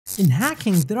In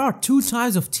hacking, there are two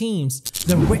types of teams.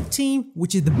 The red team,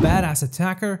 which is the badass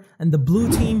attacker, and the blue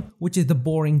team, which is the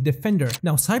boring defender.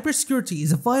 Now, cybersecurity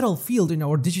is a vital field in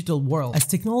our digital world. As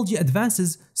technology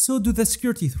advances, so do the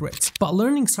security threats. But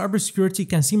learning cybersecurity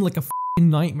can seem like a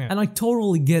nightmare, and I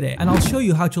totally get it, and I'll show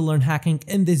you how to learn hacking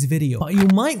in this video. But you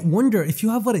might wonder if you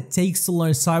have what it takes to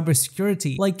learn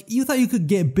cybersecurity. Like, you thought you could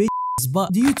get bitches,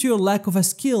 but due to your lack of a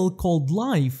skill called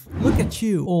life, look at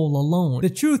you all alone.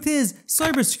 The truth is,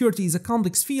 cybersecurity is a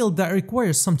complex field that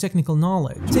requires some technical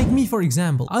knowledge. Take me for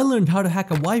example. I learned how to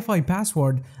hack a Wi-Fi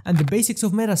password and the basics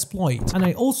of Metasploit, and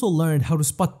I also learned how to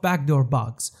spot backdoor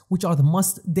bugs, which are the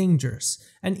most dangerous.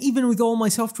 And even with all my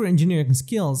software engineering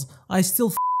skills, I still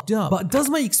f***ed up. But does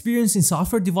my experience in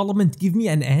software development give me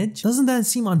an edge? Doesn't that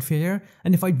seem unfair?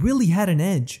 And if I really had an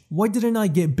edge, why didn't I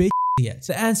get bitched yet?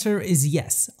 The answer is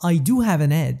yes, I do have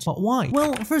an edge. But why?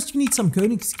 Well, first you need some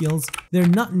coding skills. They're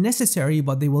not necessary,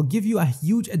 but they will give you a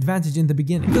huge advantage in the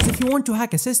beginning. Because if you want to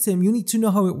hack a system, you need to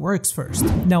know how it works first.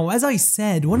 Now, as I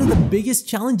said, one of the biggest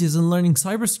challenges in learning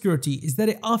cybersecurity is that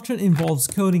it often involves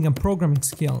coding and programming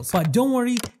skills. But don't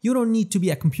worry, you don't need to be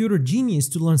a computer genius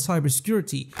to learn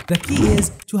cybersecurity. The key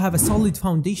is to have a solid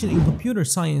foundation in computer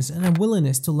science and a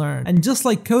willingness to learn. And just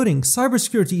like coding,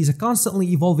 cybersecurity is a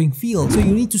constantly evolving field, so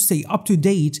you need to stay up to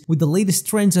date with the latest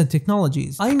trends and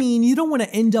technologies. I mean, you don't want to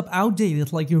end up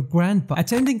outdated like your grandpa.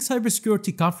 Attending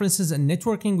cybersecurity conferences and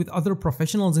networking with other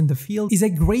professionals in the field is a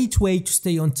great way to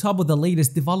stay on top of the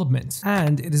latest developments,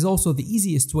 and it is also the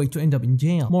easiest way to end up in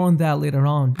jail. More on that later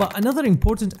on. But another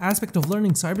important aspect of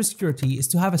learning cybersecurity is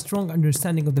to have a strong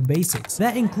understanding of the basics.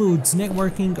 That includes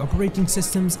networking, operating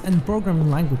systems, and programming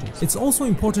languages. It's also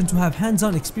important to have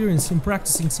hands-on experience in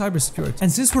practicing cybersecurity.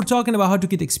 And since we're talking about how to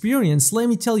get experience, let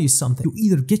me tell you something. You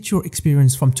either get your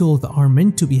experience from tools that are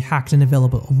meant to be hacked and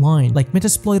available online, like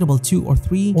Metasploitable 2 or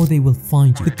 3, or they will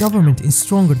find you. The government is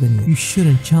stronger than you. You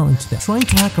shouldn't challenge them. Trying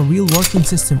to hack a real working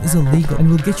system is illegal and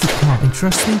will get you caught, and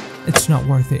trust me, it's not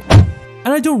worth it.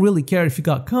 And I don't really care if you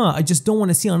got caught, I just don't want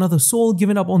to see another soul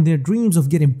giving up on their dreams of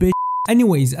getting bitched.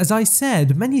 Anyways, as I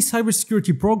said, many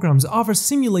cybersecurity programs offer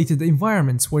simulated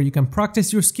environments where you can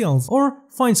practice your skills or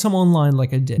find some online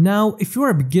like I did. Now, if you're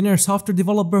a beginner software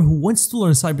developer who wants to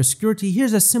learn cybersecurity,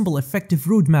 here's a simple, effective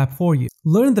roadmap for you.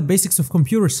 Learn the basics of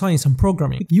computer science and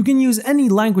programming. You can use any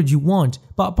language you want,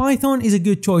 but Python is a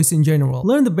good choice in general.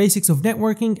 Learn the basics of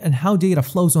networking and how data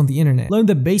flows on the internet. Learn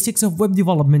the basics of web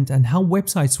development and how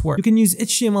websites work. You can use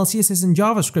HTML, CSS, and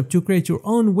JavaScript to create your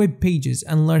own web pages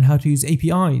and learn how to use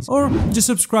APIs. Or just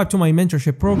subscribe to my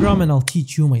mentorship program and I'll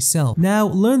teach you myself. Now,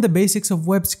 learn the basics of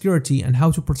web security and how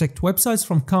to protect websites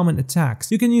from common attacks.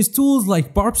 You can use tools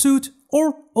like Barbsuit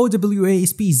or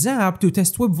OWASP Zap to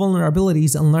test web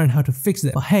vulnerabilities and learn how to fix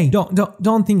them. But hey,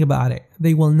 don't think about it.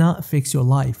 They will not fix your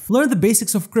life. Learn the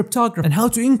basics of cryptography and how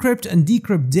to encrypt and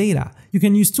decrypt data. You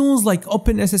can use tools like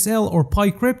OpenSSL or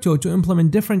PyCrypto to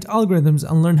implement different algorithms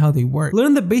and learn how they work.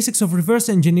 Learn the basics of reverse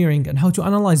engineering and how to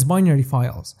analyze binary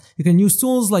files. You can use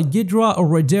tools like Ghidra or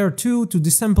Redare 2 to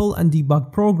disassemble and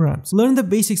debug programs. Learn the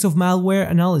basics of malware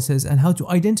analysis and how to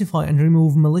identify and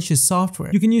remove malicious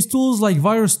software. You can use tools like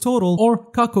VirusTotal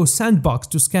or Kako Sandbox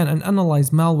to scan and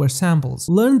analyze malware samples.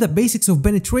 Learn the basics of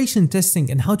penetration testing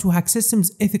and how to hack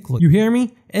systems ethically. You hear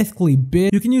me? Ethically,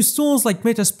 bitch. You can use tools like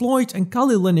Metasploit and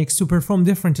Kali Linux to perform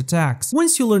different attacks.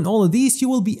 Once you learn all of these, you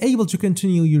will be able to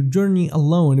continue your journey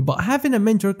alone, but having a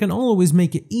mentor can always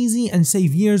make it easy and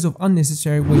save years of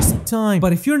unnecessary wasted time.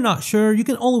 But if you're not sure, you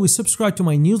can always subscribe to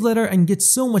my newsletter and get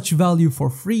so much value for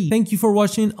free. Thank you for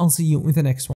watching. I'll see you in the next one.